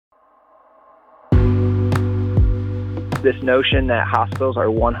this notion that hospitals are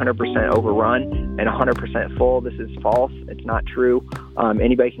 100% overrun and 100% full, this is false. It's not true.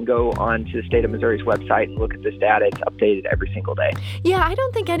 Anybody can go on to the state of Missouri's website and look at this data. It's updated every single day. Yeah, I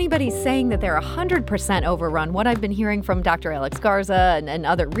don't think anybody's saying that they're 100% overrun. What I've been hearing from Dr. Alex Garza and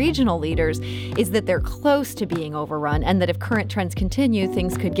other regional leaders is that they're close to being overrun and that if current trends continue,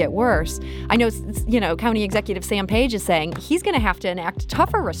 things could get worse. I know, County Executive Sam Page is saying he's going to have to enact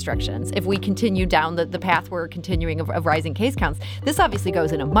tougher restrictions if we continue down the path we're continuing of rising case counts. This obviously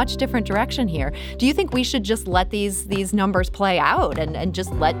goes in a much different direction here. Do you think we should just let these numbers play out and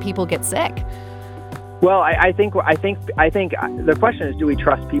just let people get sick? Well, I think the question is, do we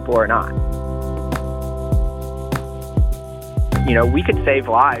trust people or not? We could save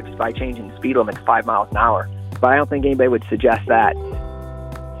lives by changing the speed limit to 5 miles an hour, but I don't think anybody would suggest that.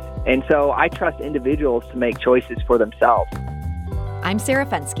 And so I trust individuals to make choices for themselves. I'm Sarah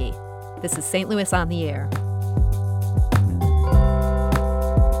Fenske. This is St. Louis on the Air.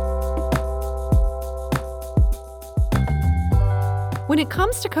 When it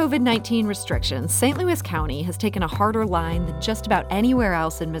comes to COVID-19 restrictions, St. Louis County has taken a harder line than just about anywhere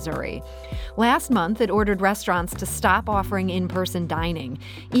else in Missouri. Last month, it ordered restaurants to stop offering in-person dining,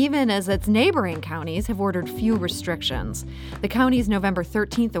 even as its neighboring counties have ordered few restrictions. The county's November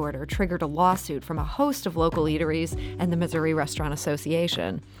 13th order triggered a lawsuit from a host of local eateries and the Missouri Restaurant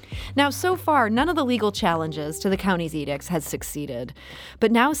Association. Now, so far, none of the legal challenges to the county's edicts has succeeded.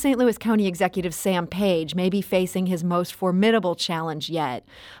 But now St. Louis County Executive Sam Page may be facing his most formidable challenge yet,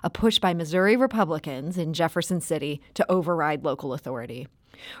 a push by Missouri Republicans in Jefferson City to override local authority.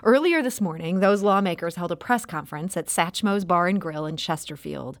 Earlier this morning, those lawmakers held a press conference at Satchmo's Bar and Grill in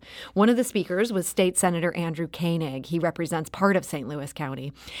Chesterfield. One of the speakers was State Senator Andrew Koenig. He represents part of St. Louis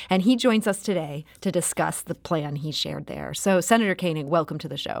County, and he joins us today to discuss the plan he shared there. So, Senator Koenig, welcome to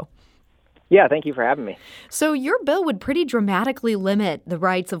the show. Yeah, thank you for having me. So your bill would pretty dramatically limit the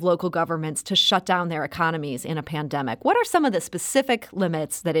rights of local governments to shut down their economies in a pandemic. What are some of the specific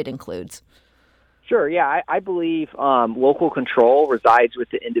limits that it includes? Sure. Yeah, I believe local control resides with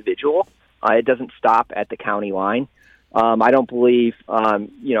the individual. It doesn't stop at the county line. I don't believe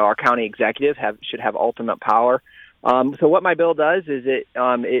our county executive should have ultimate power. So what my bill does is it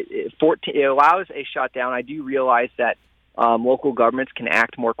allows a shutdown. I do realize that local governments can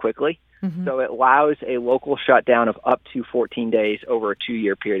act more quickly. Mm-hmm. So it allows a local shutdown of up to 14 days over a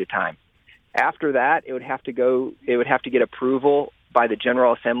 2-year period of time. After that, it would have to get approval by the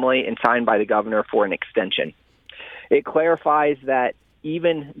General Assembly and signed by the governor for an extension. It clarifies that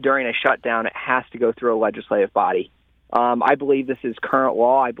even during a shutdown, it has to go through a legislative body. I believe this is current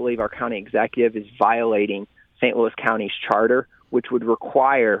law. I believe our county executive is violating St. Louis County's charter, which would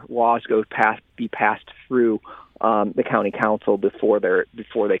require laws be passed through the county council before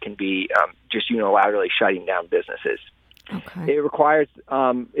they can be just unilaterally shutting down businesses. Okay. It requires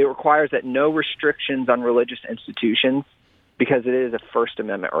that no restrictions on religious institutions, because it is a First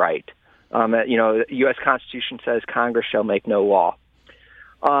Amendment right. The U.S. Constitution says Congress shall make no law.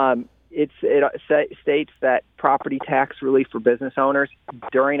 It states that property tax relief for business owners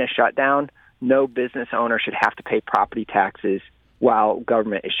during a shutdown, no business owner should have to pay property taxes while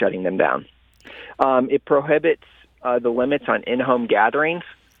government is shutting them down. It prohibits the limits on in-home gatherings.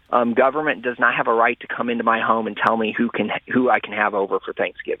 Government does not have a right to come into my home and tell me who I can have over for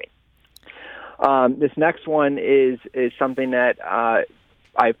Thanksgiving. This next one is something that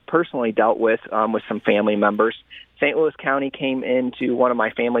I've personally dealt with some family members. St. Louis County came into one of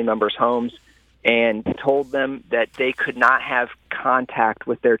my family members' homes and told them that they could not have contact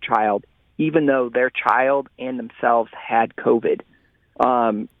with their child, even though their child and themselves had COVID.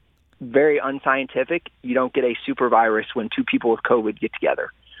 Very unscientific. You don't get a super virus when two people with COVID get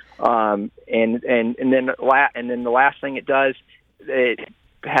together. And then the last thing it does, it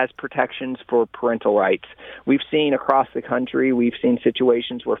has protections for parental rights. We've seen across the country,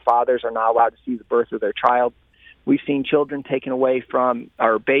 situations where fathers are not allowed to see the birth of their child. We've seen children taken away from,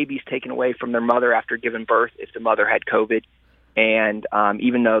 or babies taken away from their mother after giving birth if the mother had COVID, and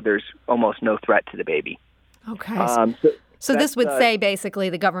even though there's almost no threat to the baby. Okay. So this would say basically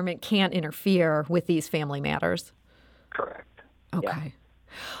the government can't interfere with these family matters. Correct. Okay. Yeah.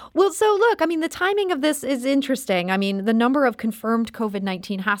 Well, so look, the timing of this is interesting. The number of confirmed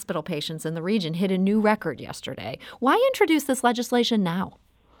COVID-19 hospital patients in the region hit a new record yesterday. Why introduce this legislation now?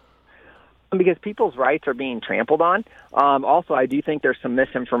 Because people's rights are being trampled on. Also, I do think there's some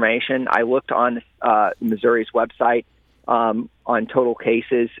misinformation. I looked on Missouri's website on total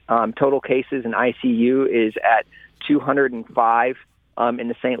cases. Total cases in ICU is at 205 in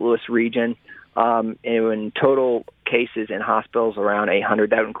the St. Louis region. And total cases in hospitals around 800.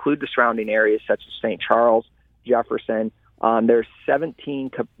 That would include the surrounding areas such as St. Charles, Jefferson, there's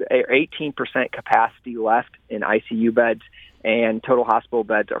 18% capacity left in ICU beds, and total hospital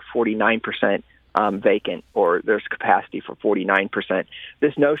beds are 49% vacant, or there's capacity for 49%.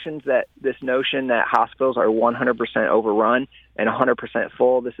 This notion that hospitals are 100% overrun and 100%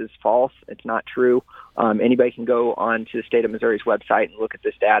 full, this is false. It's not true. Anybody can go on to the state of Missouri's website and look at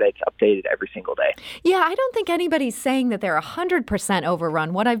this data. It's updated every single day. Yeah, I don't think anybody's saying that they're 100%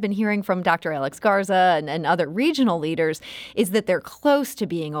 overrun. What I've been hearing from Dr. Alex Garza and other regional leaders is that they're close to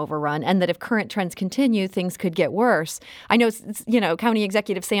being overrun, and that if current trends continue, things could get worse. I know, County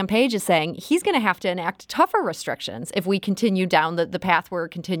Executive Sam Page is saying he's going to have to enact tougher restrictions if we continue down the path we're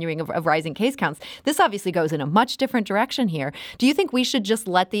continuing of rising case counts. This obviously goes in a much different direction here. Do you think we should just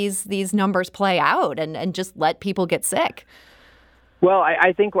let these numbers play out and just let people get sick? Well,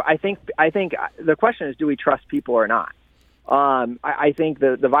 I think the question is, do we trust people or not? I think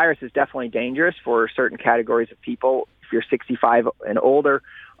the virus is definitely dangerous for certain categories of people. If you're 65 and older,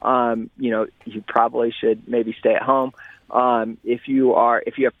 you probably should maybe stay at home. If you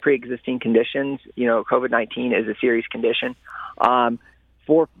have pre-existing conditions, COVID-19 is a serious condition.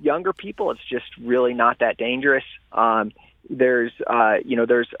 For younger people, it's just really not that dangerous. There's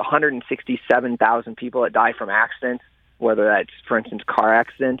 167,000 people that die from accidents, whether that's, for instance, car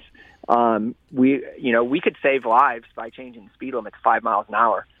accidents. We could save lives by changing the speed limit to 5 miles an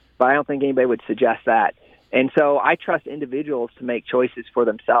hour, but I don't think anybody would suggest that. And so I trust individuals to make choices for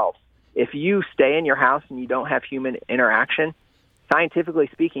themselves. If you stay in your house and you don't have human interaction, scientifically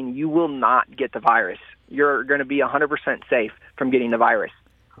speaking, you will not get the virus. You're going to be 100% safe from getting the virus.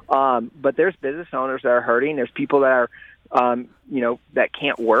 But there's business owners that are hurting. There's people that are, that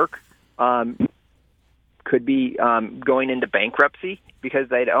can't work, could be going into bankruptcy because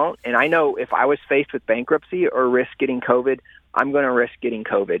they don't. And I know if I was faced with bankruptcy or risk getting COVID, I'm going to risk getting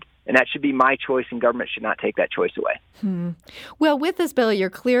COVID. And that should be my choice, and government should not take that choice away. Well, with this bill, you're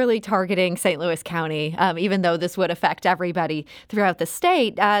clearly targeting St. Louis County, even though this would affect everybody throughout the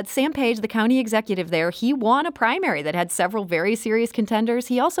state. Sam Page, the county executive there, he won a primary that had several very serious contenders.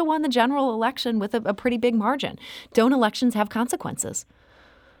 He also won the general election with a pretty big margin. Don't elections have consequences?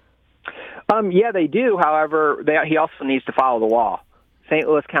 Yeah, they do. However, he also needs to follow the law. St.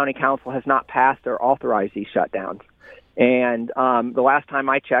 Louis County Council has not passed or authorized these shutdowns. And the last time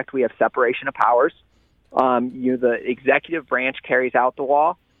I checked, we have separation of powers. The executive branch carries out the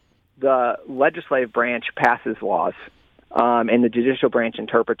law. The legislative branch passes laws, and the judicial branch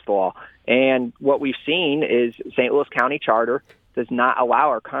interprets the law. And what we've seen is St. Louis County Charter does not allow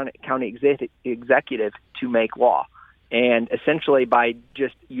our county executive to make law. And essentially, by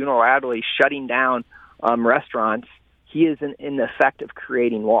just unilaterally shutting down restaurants, he is in the effect of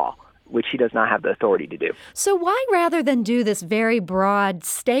creating law, which he does not have the authority to do. So why, rather than do this very broad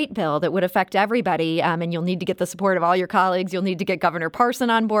state bill that would affect everybody, and you'll need to get the support of all your colleagues, you'll need to get Governor Parson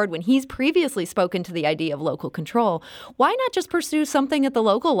on board when he's previously spoken to the idea of local control, why not just pursue something at the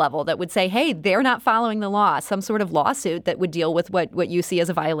local level that would say, hey, they're not following the law, some sort of lawsuit that would deal with what you see as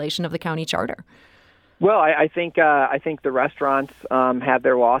a violation of the county charter? Well, I think the restaurants have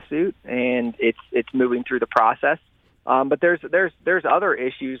their lawsuit, and it's moving through the process. But there's other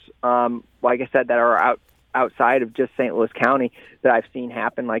issues, like I said, that are outside of just St. Louis County that I've seen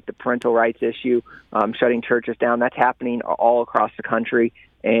happen, like the parental rights issue, shutting churches down. That's happening all across the country,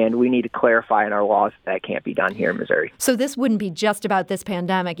 and we need to clarify in our laws that can't be done here in Missouri. So this wouldn't be just about this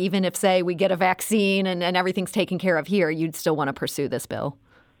pandemic. Even if, say, we get a vaccine and everything's taken care of here, you'd still want to pursue this bill?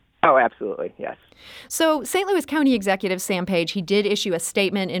 Oh, absolutely, yes. So St. Louis County Executive Sam Page, he did issue a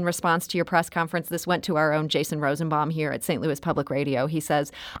statement in response to your press conference. This went to our own Jason Rosenbaum here at St. Louis Public Radio. He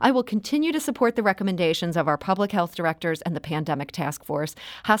says, I will continue to support the recommendations of our public health directors and the pandemic task force.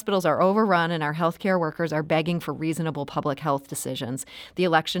 Hospitals are overrun and our healthcare workers are begging for reasonable public health decisions. The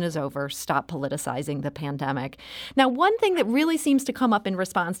election is over. Stop politicizing the pandemic. Now, one thing that really seems to come up in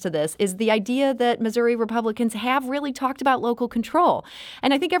response to this is the idea that Missouri Republicans have really talked about local control.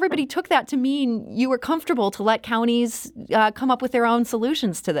 And I think everybody took that to mean you were comfortable to let counties come up with their own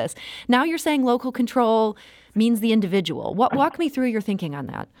solutions to this. Now you're saying local control means the individual. Walk me through your thinking on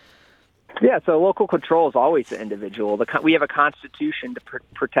that. Yeah, so local control is always the individual. We have a constitution to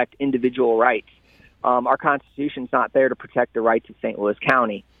protect individual rights. Our constitution is not there to protect the rights of St. Louis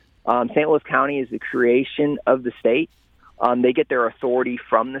County. St. Louis County is the creation of the state. They get their authority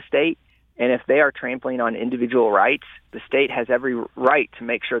from the state. And if they are trampling on individual rights, the state has every right to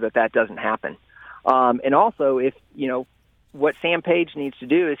make sure that doesn't happen. And also, what Sam Page needs to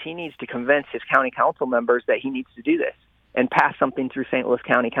do is he needs to convince his county council members that he needs to do this and pass something through St. Louis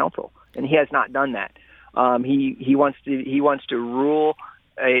County Council. And he has not done that. He wants to rule,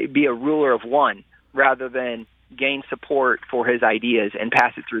 be a ruler of one. rather than gain support for his ideas and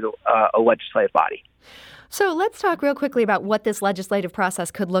pass it through a legislative body. So let's talk real quickly about what this legislative process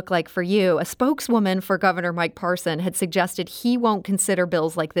could look like for you. A spokeswoman for Governor Mike Parson had suggested he won't consider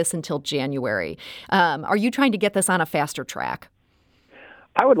bills like this until January. Are you trying to get this on a faster track?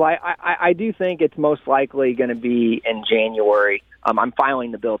 I do think it's most likely going to be in January. I'm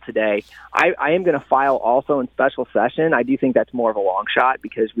filing the bill today. I am going to file also in special session. I do think that's more of a long shot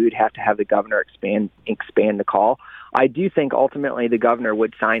because we would have to have the governor expand the call. I do think ultimately the governor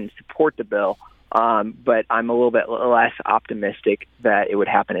would sign and support the bill. But I'm a little bit less optimistic that it would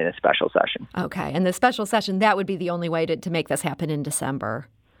happen in a special session. Okay. And the special session, that would be the only way to make this happen in December.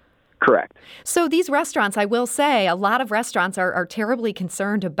 Correct. So these restaurants, I will say, a lot of restaurants are terribly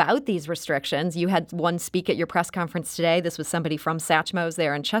concerned about these restrictions. You had one speak at your press conference today. This was somebody from Satchmo's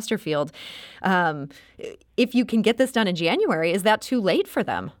there in Chesterfield. If you can get this done in January, is that too late for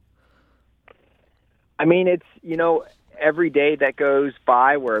them? I mean, it's, every day that goes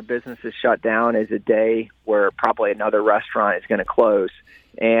by where a business is shut down is a day where probably another restaurant is going to close.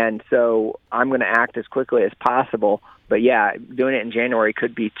 And so I'm going to act as quickly as possible. But yeah, doing it in January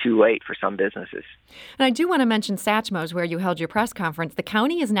could be too late for some businesses. And I do want to mention Satchmo's, where you held your press conference. The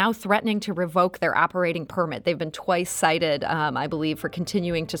county is now threatening to revoke their operating permit. They've been twice cited, I believe, for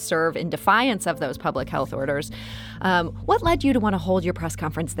continuing to serve in defiance of those public health orders. What led you to want to hold your press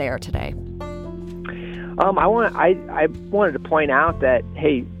conference there today? I wanted to point out that,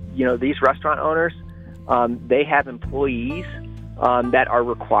 hey, these restaurant owners, they have employees that are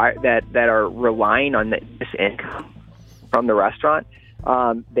required that are relying on this income from the restaurant.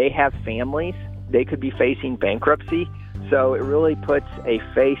 They have families. They could be facing bankruptcy. So it really puts a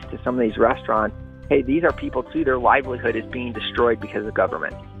face to some of these restaurants. Hey, these are people too. Their livelihood is being destroyed because of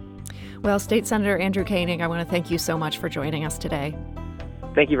government. Well, State Senator Andrew Koenig, I want to thank you so much for joining us today.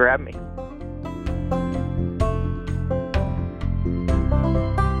 Thank you for having me.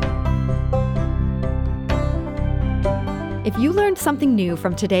 If you learned something new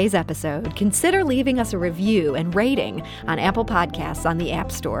from today's episode, consider leaving us a review and rating on Apple Podcasts on the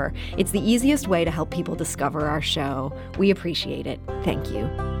App Store. It's the easiest way to help people discover our show. We appreciate it. Thank you.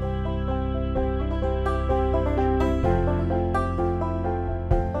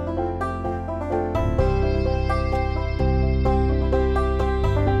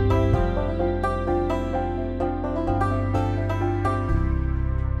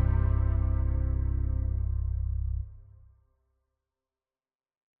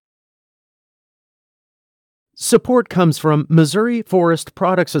 Support comes from Missouri Forest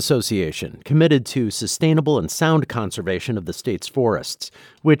Products Association, committed to sustainable and sound conservation of the state's forests,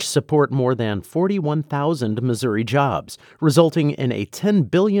 which support more than 41,000 Missouri jobs, resulting in a $10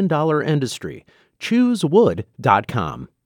 billion industry. ChooseWood.com.